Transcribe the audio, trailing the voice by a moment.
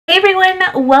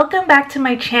everyone, welcome back to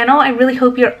my channel. I really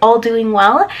hope you're all doing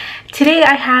well. Today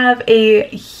I have a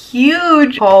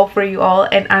huge haul for you all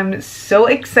and I'm so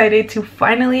excited to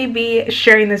finally be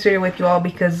sharing this video with you all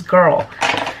because girl,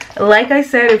 like I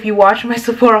said, if you watch my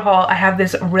Sephora haul, I have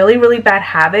this really bad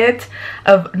habit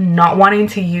of not wanting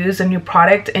to use a new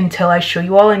product until I show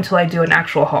you all, until I do an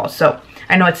actual haul. So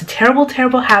I know it's a terrible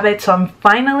habit, so I'm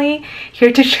finally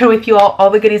here to share with you all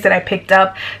the goodies that I picked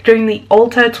up during the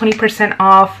Ulta 20%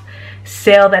 off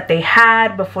sale that they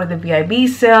had before the VIB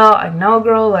sale. I know,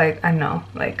 girl, I know,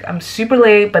 I'm super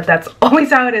late, but that's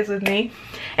always how it is with me.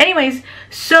 Anyways,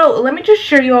 so let me just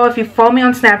share you all. If you follow me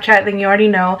on Snapchat, then you already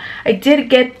know I did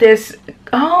get this.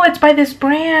 Oh, it's by this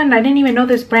brand. I didn't even know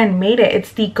this brand made it.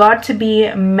 It's the Got to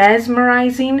Be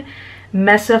Mesmerizing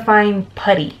Messifying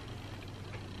Putty.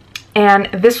 And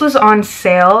this was on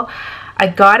sale. I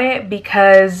got it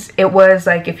because it was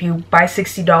like, if you buy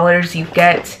 $60, you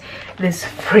get this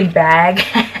free bag.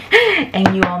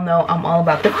 And you all know I'm all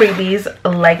about the freebies,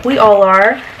 like we all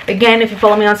are. Again, if you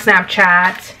follow me on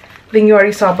Snapchat, then you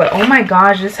already saw. But oh my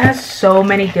gosh, this has so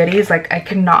many goodies. Like, I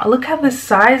cannot, look at the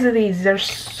size of these. They're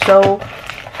so,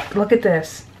 look at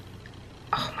this.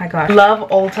 Oh my gosh, love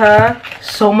Ulta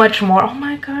so much more. Oh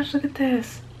my gosh, look at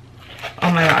this.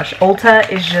 Oh my gosh,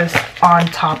 Ulta is just on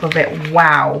top of it.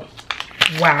 Wow.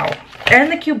 And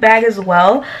the cute bag as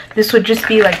well. This would just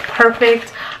be like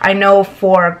perfect. I know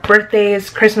for birthdays,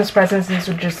 Christmas presents,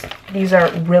 these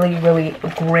are really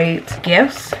great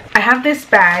gifts. I have this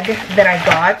bag that I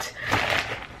got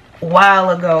a while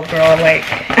ago, girl. Like,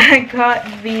 I got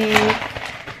the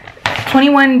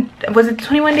 21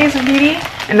 Days of Beauty?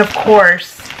 And of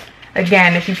course,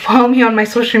 again, if you follow me on my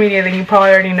social media, then you probably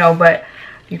already know, but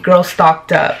your girl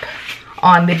stocked up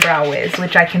on the Brow Wiz,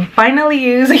 which I can finally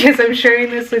use because I'm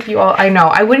sharing this with you all. I know,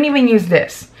 I wouldn't even use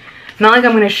this. Not like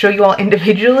I'm going to show you all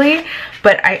individually,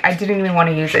 but I didn't even want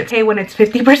to use it. Hey, when it's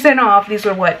 50% off, these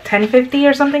were what, $10.50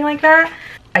 or something like that?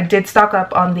 I did stock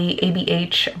up on the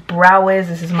ABH Brow Wiz.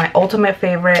 This is my ultimate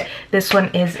favorite. This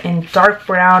one is in dark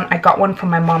brown. I got one from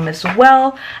my mom as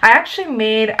well. I actually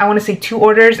made, I want to say 2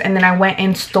 orders, and then I went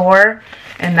in store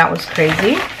and that was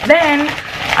crazy. Then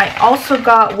I also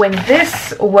got, when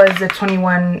this was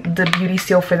the beauty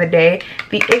seal for the day,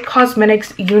 the IT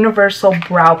Cosmetics Universal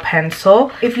Brow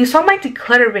Pencil. If you saw my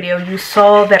declutter video, you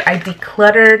saw that I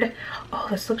decluttered, oh,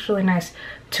 this looks really nice,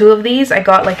 2 of these. I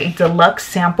got like a deluxe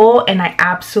sample and I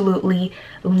absolutely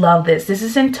love this. This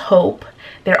is in taupe.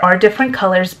 There are different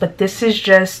colors, but this is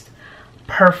just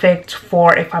perfect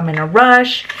for if I'm in a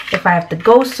rush, if I have to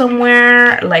go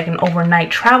somewhere, like an overnight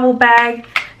travel bag.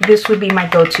 This would be my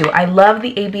go-to. I love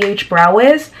the ABH Brow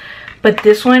Wiz, but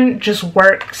this one just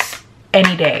works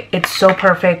any day. It's so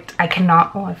perfect. I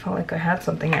cannot, oh, I felt like I had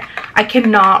something here. I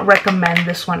cannot recommend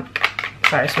this one.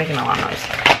 Sorry, it's making a lot of noise.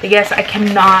 But yes, I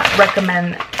cannot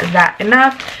recommend that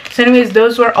enough. So anyways,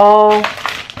 those were all,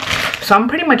 so I'm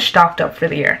pretty much stocked up for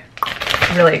the year.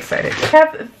 Really excited. I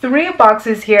have 3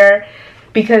 boxes here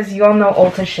because you all know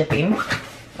Ulta shipping.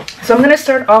 So I'm gonna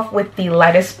start off with the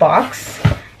lightest box.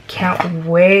 Can't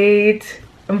wait.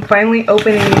 I'm finally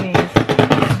opening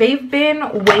these. They've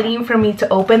been waiting for me to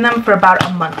open them for about a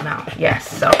month now. Yes,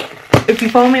 so if you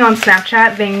follow me on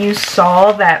Snapchat, then you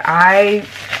saw that I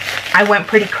went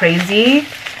pretty crazy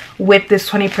with this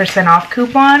 20% off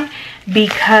coupon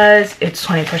because it's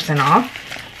 20% off,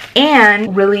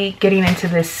 and really getting into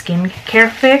this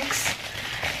skincare fix.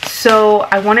 So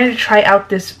I wanted to try out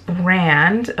this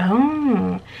brand.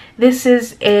 Oh, this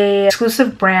is a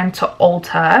exclusive brand to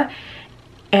Ulta,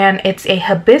 and it's a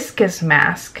hibiscus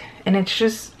mask, and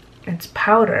it's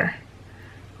powder.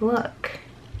 Look,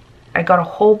 I got a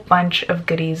whole bunch of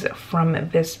goodies from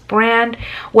this brand.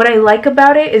 What I like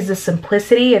about it is the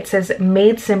simplicity. It says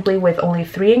made simply with only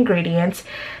 3 ingredients: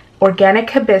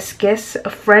 organic hibiscus,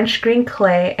 French green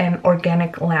clay, and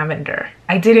organic lavender.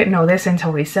 I didn't know this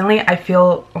until recently. I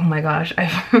feel, oh my gosh,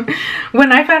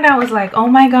 when I found out, I was like, oh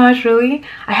my gosh, really?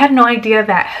 I had no idea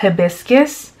that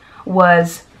hibiscus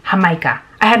was Jamaica.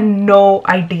 I had no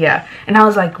idea. And I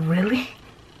was like, really?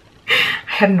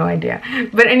 I had no idea.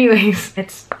 But anyways,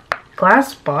 it's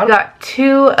glass bottle. Got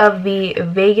 2 of the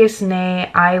Vegas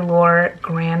Nay Eyelure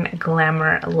Grand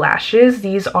Glamour lashes.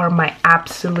 These are my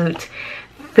absolute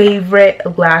favorite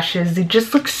lashes. They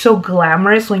just look so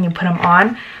glamorous when you put them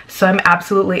on, so I'm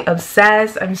absolutely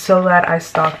obsessed. I'm so glad I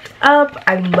stocked up.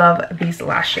 I love these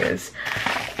lashes.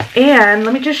 And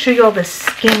let me just show you all the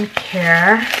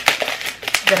skincare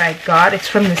that I got. It's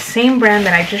from the same brand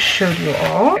that I just showed you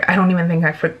all. I don't even think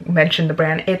I mentioned the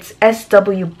brand. It's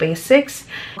SW Basics.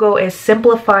 Go is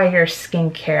simplify your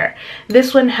skincare.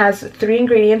 This one has 3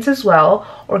 ingredients as well: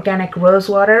 organic rose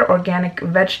water, organic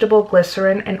vegetable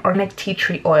glycerin, and organic tea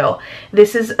tree oil.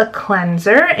 This is a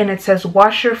cleanser, and it says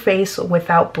wash your face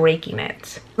without breaking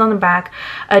it. On the back,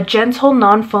 a gentle,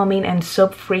 non-foaming, and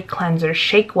soap-free cleanser.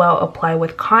 Shake well, apply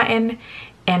with cotton,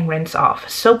 and rinse off.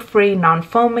 Soap-free,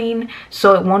 non-foaming,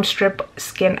 so it won't strip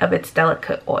skin of its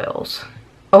delicate oils.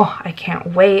 Oh, I can't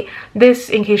wait. This,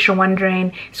 in case you're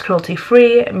wondering, is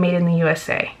cruelty-free, made in the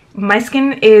USA. My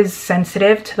skin is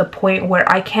sensitive to the point where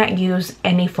I can't use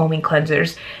any foaming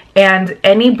cleansers, and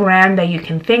any brand that you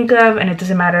can think of, and it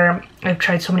doesn't matter. I've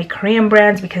tried so many Korean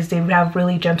brands because they have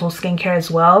really gentle skincare as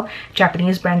well,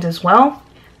 Japanese brands as well.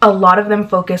 A lot of them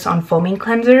focus on foaming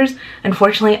cleansers.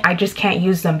 Unfortunately, I just can't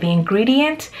use them. The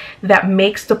ingredient that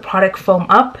makes the product foam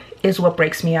up is what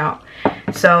breaks me out.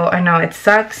 So I know it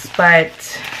sucks, but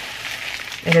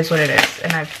it is what it is,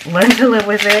 and I've learned to live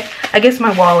with it. I guess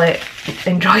my wallet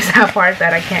enjoys that part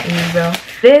that I can't use though.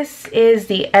 This is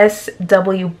the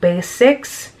SW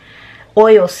Basics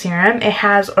oil serum. It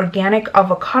has organic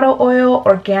avocado oil,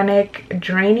 organic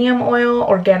geranium oil,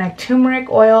 organic turmeric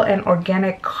oil, and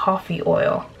organic coffee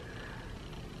oil.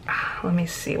 Let me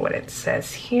see what it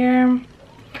says here.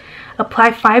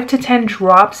 Apply 5 to 10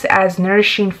 drops as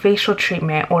nourishing facial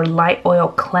treatment or light oil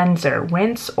cleanser.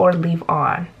 Rinse or leave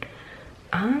on.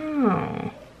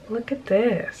 Oh, look at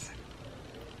this.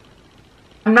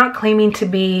 I'm not claiming to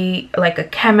be like a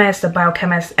chemist, a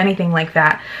biochemist, anything like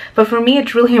that. But for me,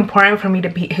 it's really important for me to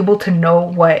be able to know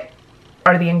what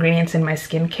are the ingredients in my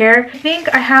skincare. I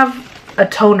think I have a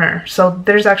toner, so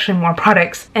there's actually more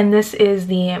products. And this is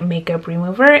the makeup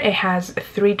remover. It has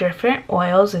 3 different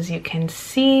oils, as you can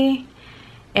see.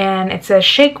 And it says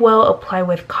shake well, apply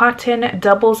with cotton,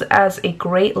 doubles as a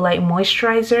great light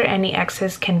moisturizer. Any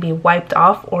excess can be wiped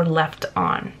off or left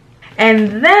on.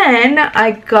 And then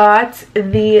I got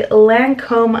the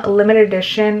Lancome limited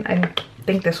edition. I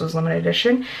think this was limited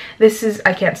edition. This is,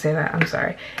 I can't say that, I'm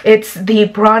sorry. It's the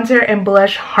bronzer and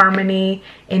blush harmony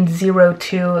in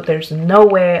 02. There's no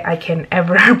way I can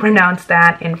ever pronounce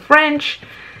that in French.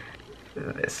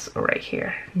 This right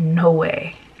here, no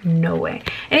way. No way.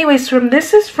 Anyways,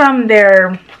 this is from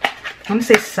their, I want to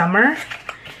say summer,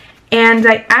 and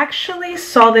I actually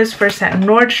saw this first at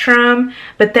Nordstrom,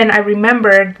 but then I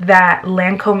remembered that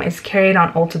Lancome is carried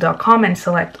on Ulta.com and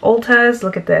select Ultas.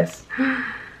 Look at this.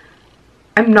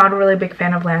 I'm not a really big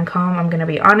fan of Lancome, I'm gonna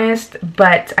be honest,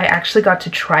 but I actually got to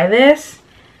try this.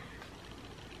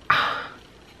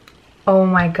 Oh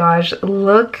my gosh,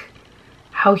 look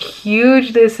how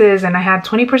huge this is, and I had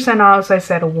 20% off, so I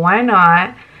said why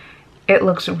not. It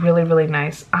looks really, really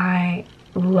nice. I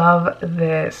love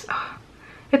this.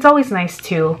 It's always nice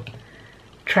to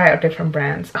try out different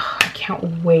brands. I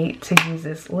can't wait to use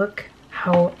this. Look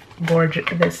how gorgeous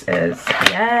this is.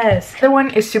 Yes. The other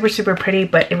one is super, super pretty,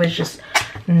 but it was just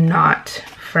not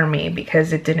for me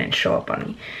because it didn't show up on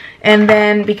me. And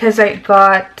then because I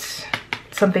got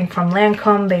something from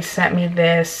Lancome, they sent me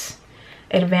this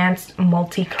advanced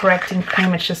multi-correcting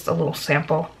cream. It's just a little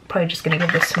sample. Probably just gonna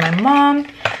give this to my mom.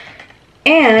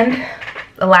 And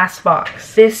the last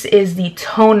box, this is the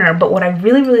toner, but what I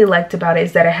really, really liked about it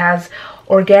is that it has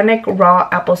organic raw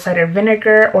apple cider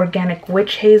vinegar, organic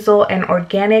witch hazel, and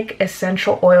organic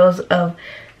essential oils of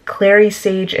clary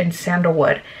sage and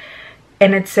sandalwood.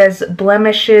 And it says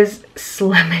blemishes,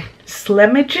 slemiges,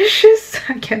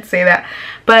 I can't say that,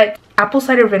 but apple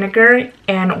cider vinegar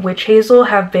and witch hazel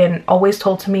have been always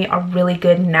told to me are really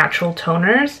good natural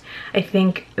toners. I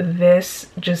think this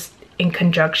just in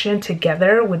conjunction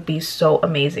together would be so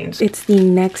amazing. It's the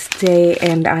next day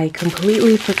and I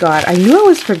completely forgot. I knew I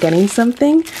was forgetting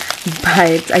something,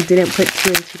 but I didn't put 2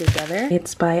 and 2 together.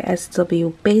 It's by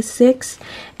SW Basics,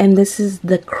 and this is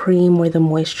the cream or the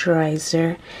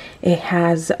moisturizer. It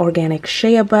has organic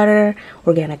shea butter,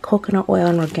 organic coconut oil,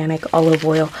 and organic olive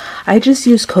oil. I just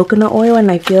use coconut oil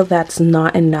and I feel that's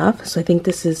not enough, so I think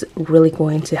this is really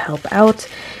going to help out.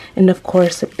 And of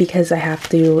course, because I have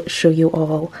to show you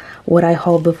all what I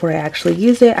haul before I actually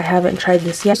use it, I haven't tried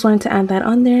this yet. Just wanted to add that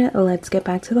on there. Let's get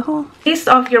back to the haul. Based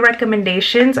off your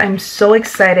recommendations, I'm so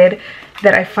excited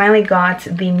that I finally got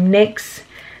the NYX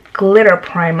glitter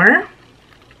primer.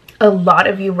 A lot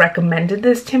of you recommended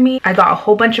this to me. I got a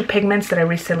whole bunch of pigments that I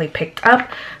recently picked up,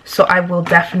 so I will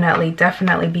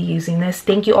definitely be using this.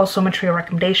 Thank you all so much for your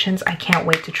recommendations. I can't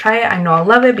wait to try it. I know I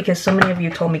love it because so many of you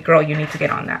told me, girl, you need to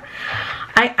get on that.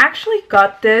 I actually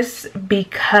got this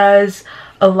because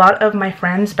a lot of my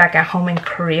friends back at home in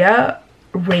Korea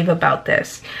rave about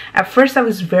this. At first I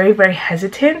was very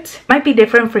hesitant. Might be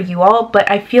different for you all, but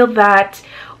I feel that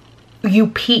you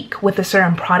peak with a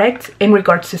certain product in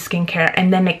regards to skincare,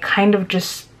 and then it kind of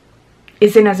just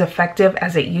isn't as effective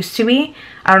as it used to be.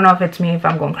 I don't know if it's me, if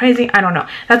I'm going crazy, I don't know.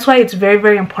 That's why it's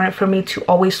very important for me to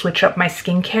always switch up my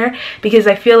skincare, because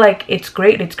I feel like it's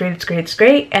great,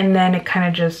 and then it kind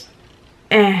of just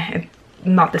it's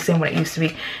not the same way it used to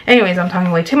be. Anyways, I'm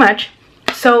talking way too much.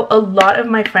 So a lot of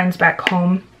my friends back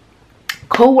home,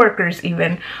 co-workers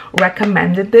even,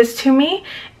 recommended this to me,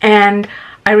 and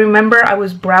I remember I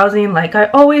was browsing like I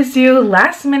always do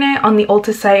last minute on the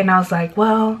Ulta site, and I was like,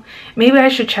 well, maybe I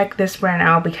should check this brand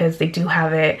out because they do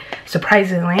have it,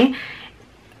 surprisingly.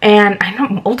 And I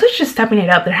know Ulta's just stepping it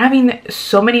up. They're having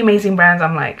so many amazing brands.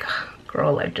 I'm like,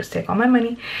 girl, like, just take all my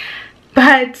money.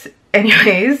 But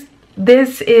anyways,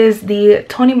 this is the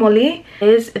Tony Moly,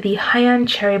 is the HIIII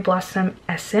Cherry Blossom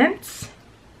Essence.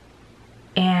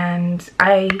 And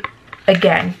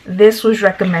again, this was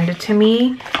recommended to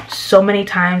me so many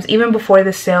times, even before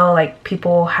the sale. Like,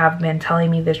 people have been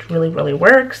telling me this really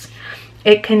works.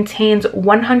 It contains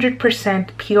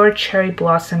 100% pure cherry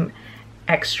blossom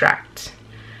extract,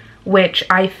 which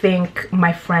I think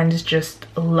my friends just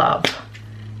love.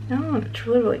 Oh, it's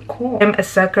really cool. I'm a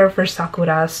sucker for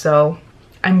sakura, so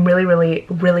I'm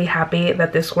really happy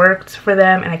that this worked for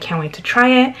them, and I can't wait to try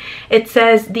it. It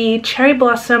says the cherry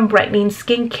blossom brightening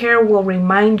skincare will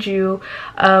remind you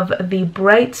of the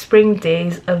bright spring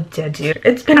days of Jeju.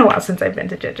 It's been a while since I've been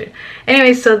to Jeju.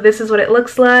 Anyway, so this is what it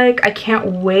looks like. I can't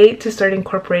wait to start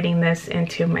incorporating this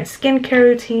into my skincare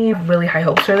routine. I have really high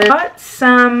hopes for this. Got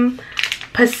some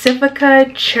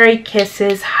Pacifica Cherry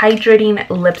Kisses hydrating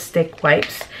lipstick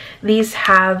wipes. These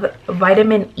have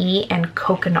vitamin E and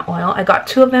coconut oil. I got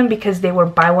 2 of them because they were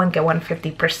buy one get one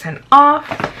 50%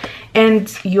 off.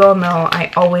 And you all know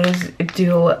I always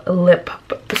do lip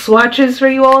swatches for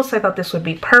you all, so I thought this would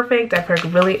be perfect. I've heard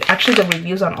actually the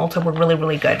reviews on Ulta were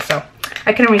really good, so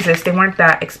I couldn't resist. They weren't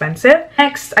that expensive.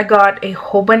 Next, I got a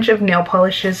whole bunch of nail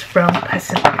polishes from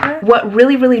Pacifica. What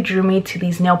really drew me to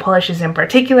these nail polishes in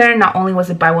particular, not only was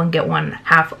it buy one get one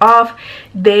half off,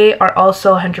 they are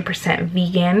also 100%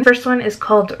 vegan. First one is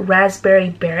called Raspberry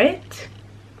Beret.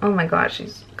 Oh my gosh,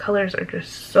 these colors are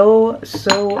just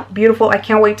so beautiful. I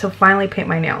can't wait to finally paint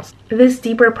my nails. This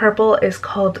deeper purple is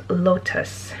called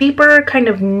Lotus. Deeper kind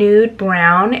of nude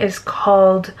brown is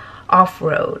called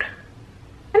Off-Road.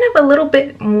 Kind of a little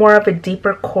bit more of a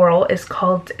deeper coral is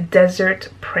called Desert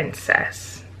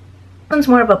Princess. This one's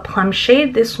more of a plum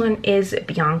shade. This one is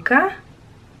Bianca.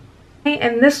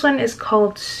 And this one is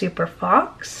called Super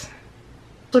Fox.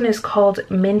 This one is called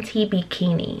Minty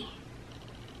Bikini.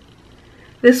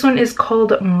 This one is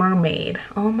called Mermaid.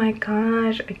 Oh my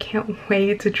gosh, I can't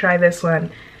wait to try this one.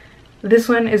 This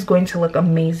one is going to look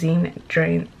amazing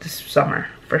during this summer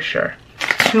for sure.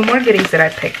 2 more goodies that I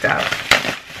picked up.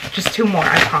 Just 2 more,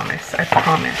 I promise.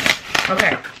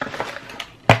 Okay,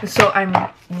 so I'm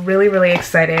really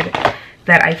excited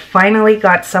that I finally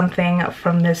got something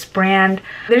from this brand.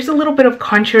 There's a little bit of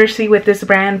controversy with this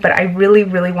brand, but I really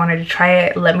wanted to try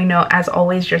it. Let me know, as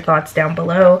always, your thoughts down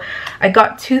below. I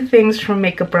got 2 things from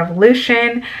Makeup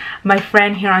Revolution. My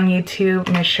friend here on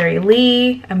YouTube, Miss Sherry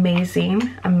Lee,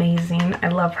 amazing. I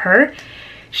love her.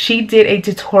 She did a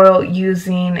tutorial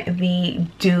using the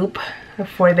dupe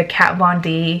for the Kat Von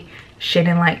D Shade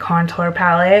and Light contour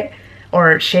palette,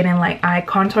 or Shade and Light eye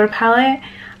contour palette.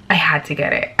 I had to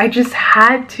get it. I just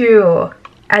had to.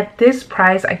 At this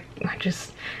price,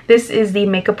 this is the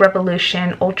Makeup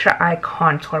Revolution Ultra Eye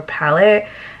Contour Palette.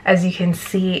 As you can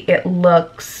see, it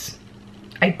looks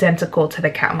identical to the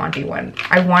Kat Von D one.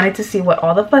 I wanted to see what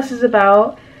all the fuss is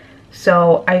about,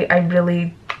 so I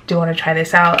really do want to try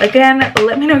this out. Again,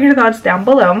 let me know your thoughts down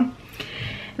below.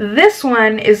 This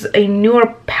one is a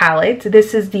newer palette.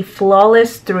 This is the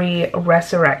Flawless 3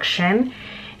 Resurrection.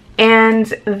 And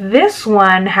this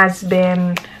one has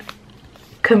been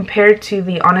compared to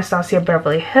the Anastasia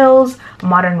Beverly Hills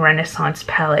Modern Renaissance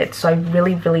palette. So I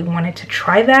really wanted to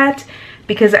try that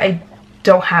because I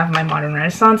don't have my Modern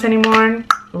Renaissance anymore.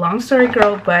 Long story,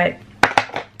 girl, but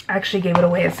I actually gave it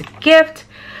away as a gift.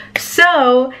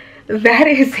 So that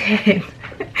is it.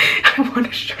 I want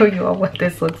to show you all what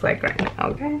this looks like right now,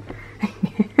 okay?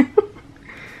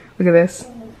 Look at this.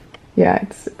 Yeah,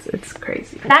 it's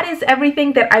crazy. That is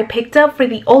everything that I picked up for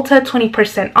the Ulta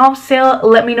 20% off sale.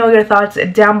 Let me know your thoughts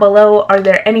down below. Are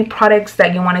there any products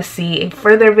that you want to see a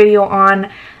further video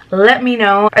on? let me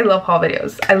know. I love haul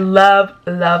videos. I love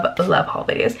haul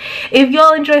videos. If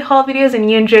y'all enjoy haul videos and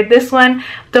you enjoyed this one,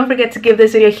 don't forget to give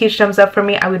this video a huge thumbs up for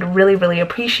me. I would really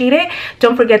appreciate it.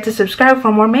 Don't forget to subscribe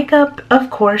for more makeup, of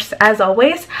course. As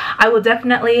always, I will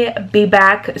definitely be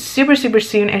back super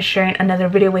soon and sharing another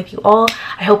video with you all.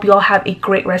 I hope you all have a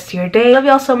great rest of your day. Love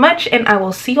y'all so much, and I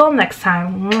will see you all next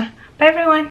time. Bye everyone.